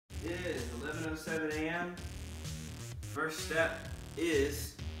It is 11:07 a.m. First step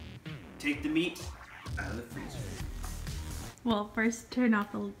is take the meat out of the freezer. Well, first turn off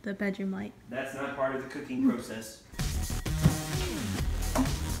the bedroom light. That's not part of the cooking process.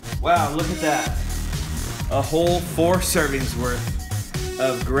 Wow, look at that. A whole 4 servings worth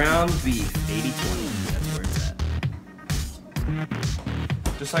of ground beef, 80/20. That's where it's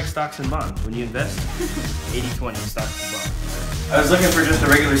at. Just like stocks and bonds. When you invest, 80/20 stocks and bonds. I was looking for just a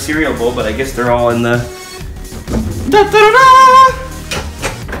regular cereal bowl, but I guess they're all in the... Da-da-da-da!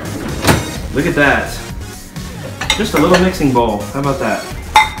 Look at that. Just a little mixing bowl. How about that?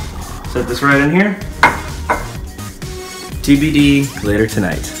 Set this right in here. TBD later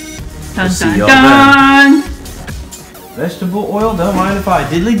tonight. Dun, We'll see dun, y'all dun. then. Vegetable oil, don't mind if I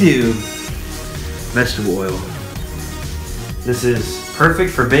diddly do. Vegetable oil. This is perfect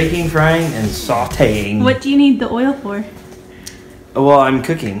for baking, frying, and sauteing. What do you need the oil for? Oh, well, I'm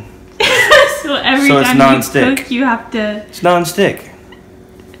cooking. So every So it's time non-stick. you cook, you have to... It's non-stick.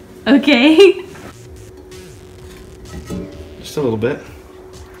 Okay. Just a little bit.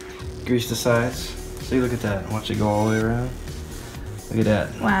 Grease the sides. See, look at that. Watch it go all the way around. Look at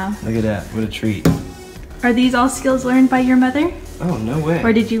that. Wow. Look at that. What a treat. Are these all skills learned by your mother? Oh, no way.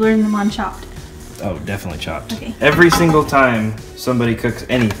 Or did you learn them on Chopped? Oh, definitely chopped. Okay. Every single time somebody cooks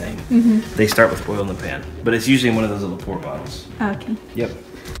anything, they start with oil in the pan. But it's usually in one of those little pour bottles. Okay. Yep.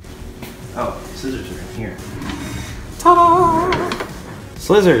 Oh, scissors are in here. Ta-da!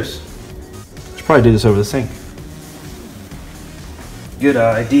 Slizzers. Should probably do this over the sink. Good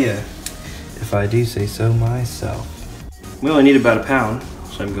idea, if I do say so myself. We only need about a pound,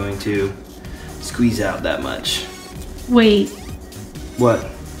 so I'm going to squeeze out that much. Wait. What?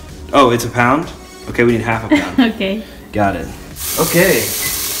 Oh, it's a pound? Okay, we need half a pound. Okay. Got it. Okay.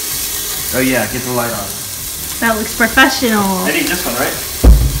 Oh yeah, get the light on. That looks professional. I need this one, right?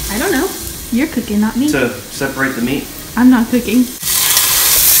 I don't know. You're cooking, not me. To separate the meat. I'm not cooking.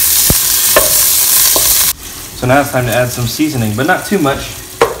 So now it's time to add some seasoning, but not too much.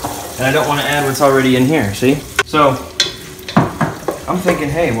 And I don't want to add what's already in here, see? So, I'm thinking,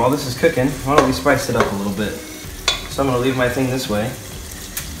 hey, while this is cooking, why don't we spice it up a little bit? So I'm gonna leave my thing this way,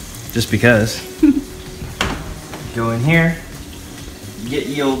 just because. Go in here, get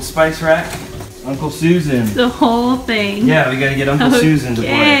ye old spice rack. Uncle Susan. The whole thing. Yeah, we gotta get Uncle Susan to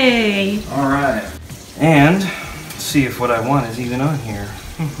play. Yay! All right. And see if what I want is even on here.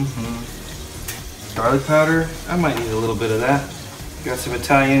 Garlic powder. I might need a little bit of that. Got some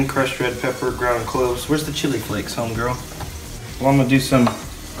Italian crushed red pepper, ground cloves. Where's the chili flakes, homegirl? Well, I'm gonna do some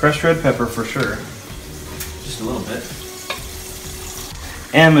crushed red pepper for sure. Just a little bit.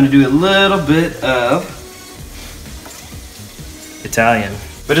 And I'm gonna do a little bit of Italian,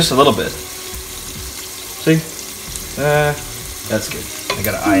 but just a little bit. See? That's good. I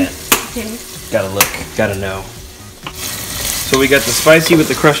gotta eye it. Okay. Gotta look, gotta know. So we got the spicy with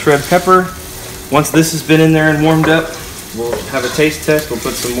the crushed red pepper. Once this has been in there and warmed up, we'll have a taste test. We'll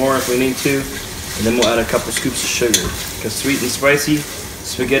put some more if we need to. And then we'll add a couple scoops of sugar. Because sweet and spicy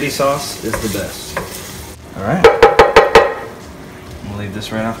spaghetti sauce is the best. All right. We'll leave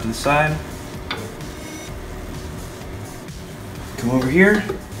this right off to the side. Come over here.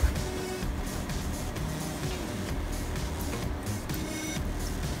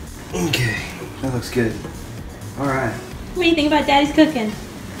 Okay, that looks good. All right. What do you think about Daddy's cooking?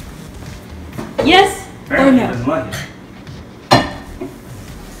 Yes Apparently or he doesn't no? like it.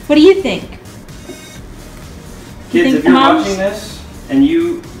 What do you think? Kids, think if you're Mom's- watching this and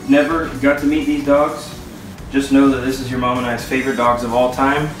you never got to meet these dogs, just know that this is your mom and I's favorite dogs of all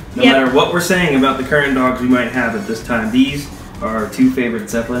time. No Yep. matter what we're saying about the current dogs we might have at this time, these are our 2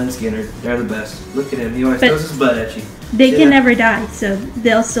 favorites, Zeppelin and Skinner. They're the best. Look at him. He always But throws his butt at you. They See can that? never die, so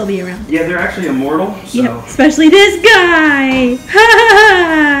they'll still be around. Yeah, they're actually immortal. So Yep. Especially this guy.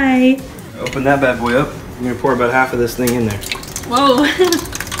 Hi. open that bad boy up. I'm gonna pour about half of this thing in there. Whoa.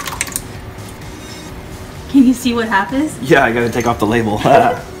 Can you see what happens? Yeah, I gotta take off the label.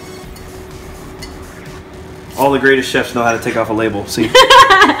 All the greatest chefs know how to take off a label. See?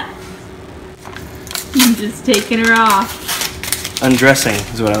 I'm just taking her off. Undressing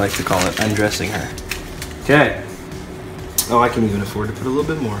is what I like to call it. Undressing her. Okay. Oh, I can even afford to put a little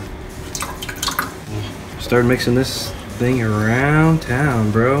bit more. Start mixing this thing around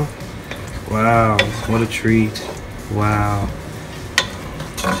town, bro. Wow, what a treat. Wow.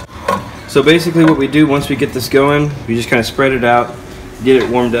 So basically what we do once we get this going, we just kind of spread it out, get it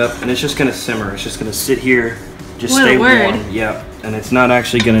warmed up, and it's just gonna simmer. It's just gonna sit here, just What a stay word. warm. Yep. And it's not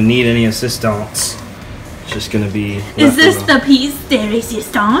actually gonna need any assistance. It's just gonna be. Is this left the piece de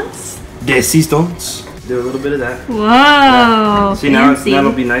resistance? Desistance. do a little bit of that. Whoa! Yeah. See, now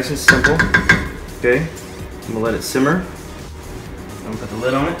that'll be nice and simple. Okay, I'm gonna let it simmer. I'm gonna put the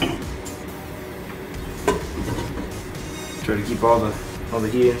lid on it. Try to keep all the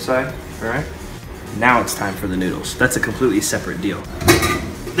heat inside. All right. Now it's time for the noodles. That's a completely separate deal.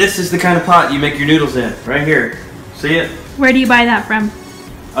 This is the kind of pot you make your noodles in, right here. See it? Where do you buy that from?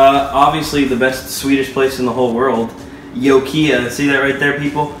 Obviously the best Swedish place in the whole world, Yokia. See that right there,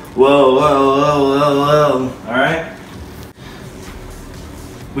 people? Whoa, whoa, whoa, whoa, whoa. All right.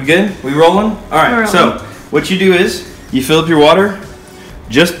 We good? We rolling? All right. So what you do is you fill up your water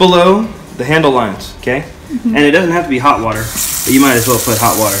just below the handle lines, okay? And it doesn't have to be hot water, but you might as well put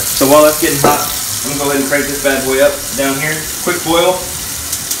hot water. So while that's getting hot, I'm gonna go ahead and crank this bad boy up down here. Quick boil.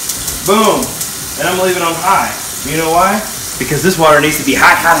 Boom. And I'm gonna leave it on high. You know why? Because this water needs to be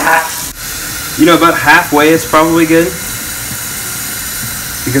hot, hot, hot. You know, about halfway it's probably good.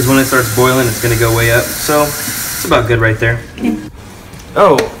 Because when it starts boiling, it's gonna go way up. So it's about good right there. Okay.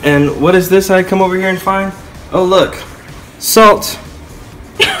 Oh, and what is this I come over here and find? Oh, look. Salt.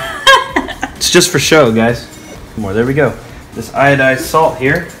 It's just for show, guys. More, there we go. This iodized salt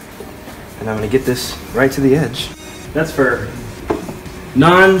here. And I'm gonna get this right to the edge. That's for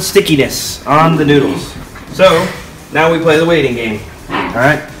non-stickiness on the noodles. So, now we play the waiting game. All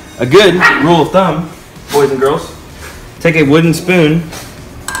right? A good rule of thumb, boys and girls, take a wooden spoon,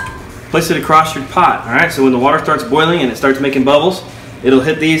 place it across your pot, all right? So when the water starts boiling and it starts making bubbles, it'll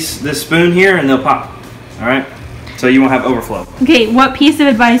hit this spoon here and they'll pop, all right? So you won't have overflow. Okay, what piece of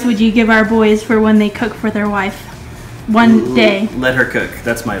advice would you give our boys for when they cook for their wife? One day. Let her cook.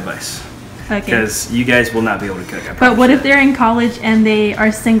 That's my advice. Okay. Because you guys will not be able to cook. But what if they're in college and they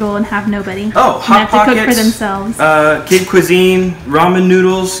are single and have nobody? Oh, Hot Pockets. Have to cook for themselves. Kid cuisine, ramen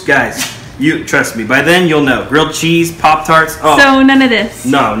noodles, guys. You trust me. By then you'll know. Grilled cheese, Pop-Tarts. Oh. So none of this.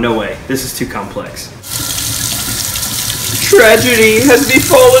 No, no way. This is too complex. Tragedy has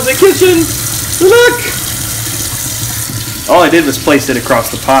befallen the kitchen. Look. All I did was place it across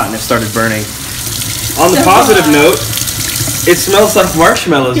the pot and it started burning. On the positive note, it smells like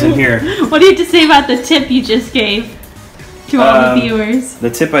marshmallows in here. What do you have to say about the tip you just gave to all the viewers? The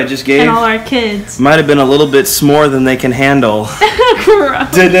tip I just gave? And all our kids. Might have been a little bit s'more than they can handle.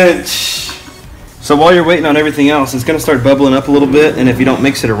 So while you're waiting on everything else, it's going to start bubbling up a little bit, and if you don't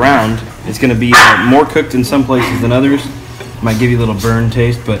mix it around, it's going to be more cooked in some places than others. Might give you a little burn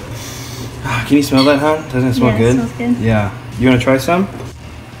taste, but can you smell that, hon? Doesn't it smell good? It smells good. Yeah. You want to try some?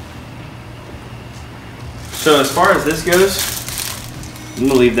 So as far as this goes, I'm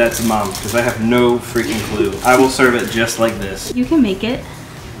going to leave that to Mom because I have no freaking clue. I will serve it just like this. You can make it.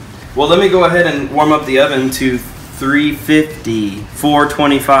 Well, let me go ahead and warm up the oven to 350,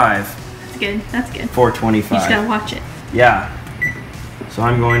 425. That's good. That's good. 425. You just gotta watch it. Yeah. So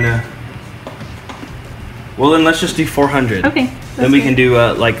I'm going to... Well, then let's just do 400. Okay. Then we can do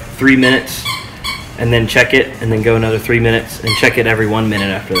like 3 minutes and then check it and then go another 3 minutes and check it every 1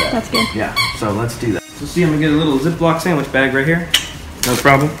 minute after that. That's good. Yeah, so let's do that. So see, I'm gonna get a little Ziploc sandwich bag right here. No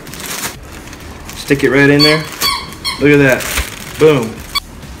problem. Stick it right in there. Look at that. Boom.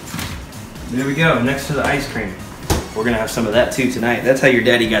 There we go, next to the ice cream. We're gonna have some of that too tonight. That's how your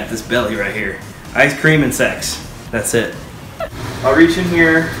daddy got this belly right here. Ice cream and sex. That's it. I'll reach in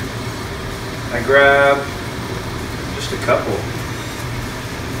here. I grab just a couple.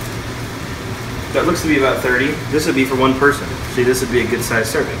 That looks to be about 30. This would be for one person. See, this would be a good size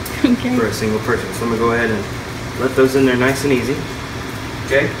serving for a single person. So I'm gonna go ahead and let those in there nice and easy.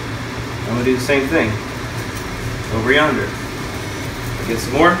 Okay? I'm gonna do the same thing over yonder. I'll get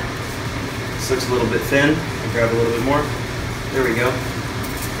some more. This looks a little bit thin. I'll grab a little bit more. There we go.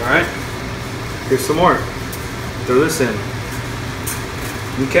 All right. Here's some more. Throw this in.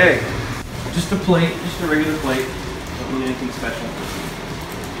 Okay. Just a plate, just a regular plate. Don't need anything special.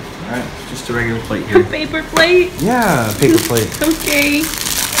 Alright, just a regular plate here. A paper plate? Yeah, a paper plate. Okay.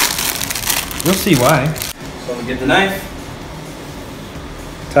 You'll see why. So I'm gonna get the knife.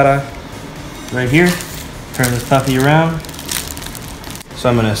 Ta-da. Right here. Turn this puppy around. So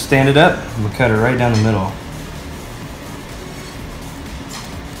I'm gonna stand it up. I'm gonna cut her right down the middle.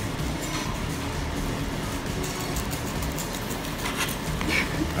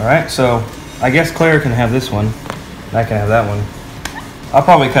 Alright, so I guess Claire can have this one. I can have that one. I'll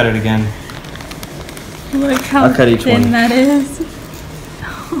probably cut it again. Look how I'll cut each thin one. that is.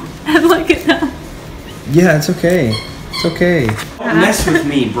 And look at that. Yeah, it's okay. It's okay. Don't mess with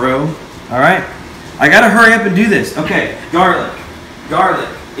me, bro. Alright? I gotta hurry up and do this. Okay, garlic. Garlic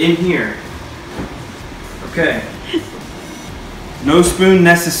in here. Okay. No spoon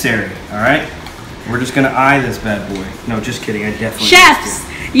necessary, alright? We're just gonna eye this bad boy. No, just kidding. I definitely Chefs!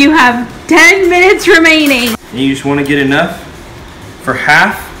 You have 10 minutes remaining. And you just want to get enough for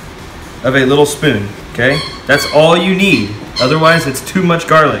half of a little spoon, okay? That's all you need. Otherwise, it's too much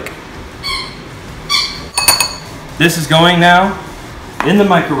garlic. This is going now in the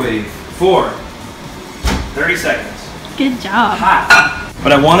microwave for 30 seconds. Good job. Hot.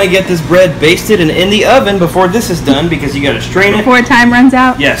 But I want to get this bread basted and in the oven before this is done because you got to strain it. Before time runs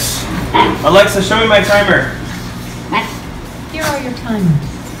out? Yes. Alexa, show me my timer. Here are your timers.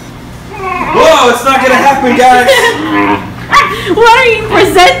 Whoa, it's not going to happen, guys. What are you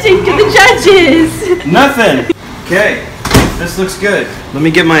presenting to the judges? Nothing. Okay, this looks good. Let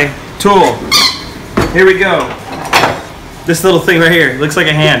me get my tool. Here we go. This little thing right here looks like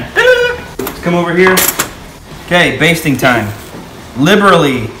a hand. Let's come over here. Okay, basting time.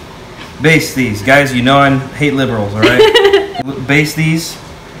 Liberally baste these. Guys, you know I hate liberals, all right? Baste these.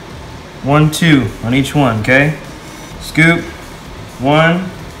 1, 2 on each one, okay? Scoop. 1.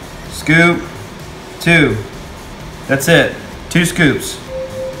 Scoop. 2. That's it. 2 scoops.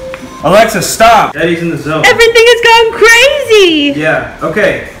 Alexa, stop! Daddy's in the zone. Everything has gone crazy! Yeah,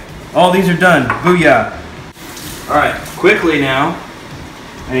 okay. All these are done. Booyah. Alright, quickly now.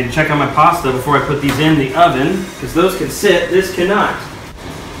 I need to check on my pasta before I put these in the oven, because those can sit, this cannot.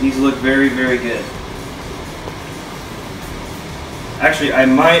 These look very, very good. Actually, I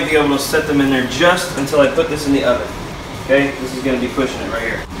might be able to set them in there just until I put this in the oven. Okay, this is going to be pushing it right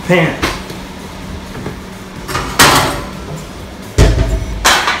here. Pan.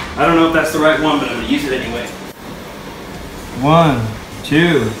 I don't know if that's the right one, but I'm going to use it anyway. 1,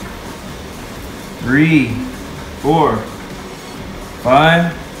 2, 3, 4,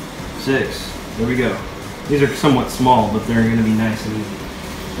 5, 6. There we go. These are somewhat small, but they're going to be nice and easy.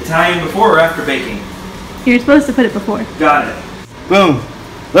 Italian before or after baking? You're supposed to put it before. Got it. Boom.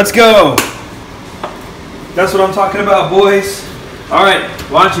 Let's go. That's what I'm talking about, boys. All right,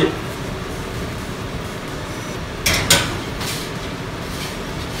 watch it.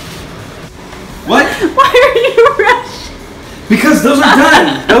 What? Why are you rushing? Because those are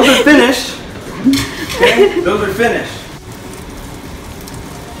done. Those are finished. Okay, those are finished.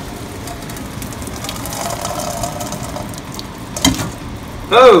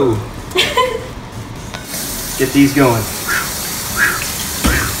 Oh. Get these going.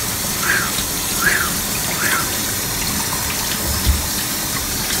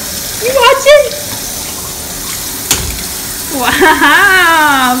 You watching?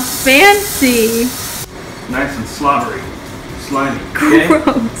 Wow, fancy. Nice and slobbery. Slimy. Okay?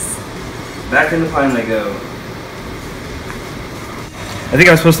 Gross. Back in the pan they go. I think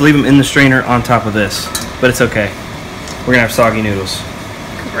I was supposed to leave them in the strainer on top of this, but it's okay. We're gonna have soggy noodles.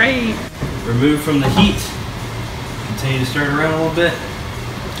 Great. Remove from the heat. Continue to stir it around a little bit.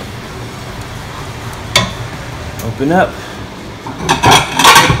 Open up.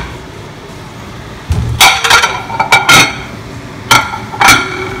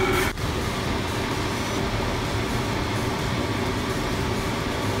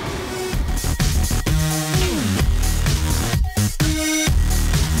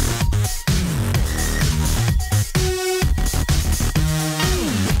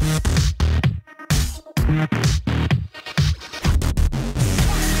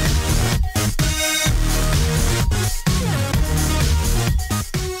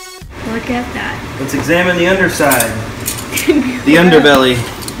 Look at that. Let's examine the underside. The underbelly.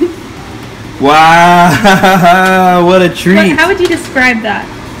 Wow, what a treat. How would you describe that?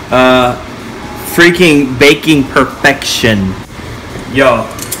 Freaking baking perfection. Y'all.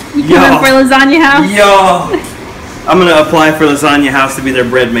 You coming for Lasagna House? Y'all. I'm gonna apply for Lasagna House to be their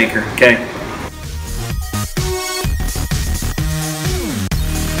bread maker, okay?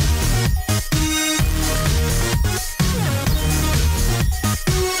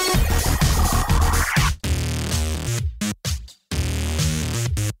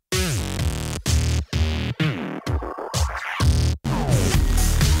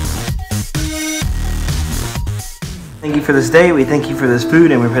 Thank you for this day. We thank you for this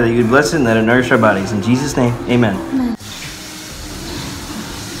food, and we pray that you would bless it and that it nourish our bodies. In Jesus' name, amen.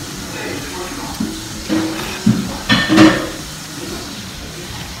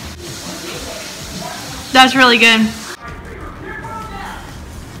 That's really good.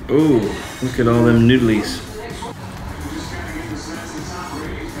 Ooh, look at all them noodlies.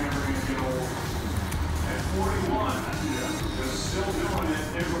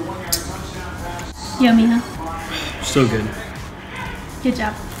 Yummy, huh? So good. Good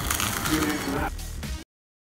job.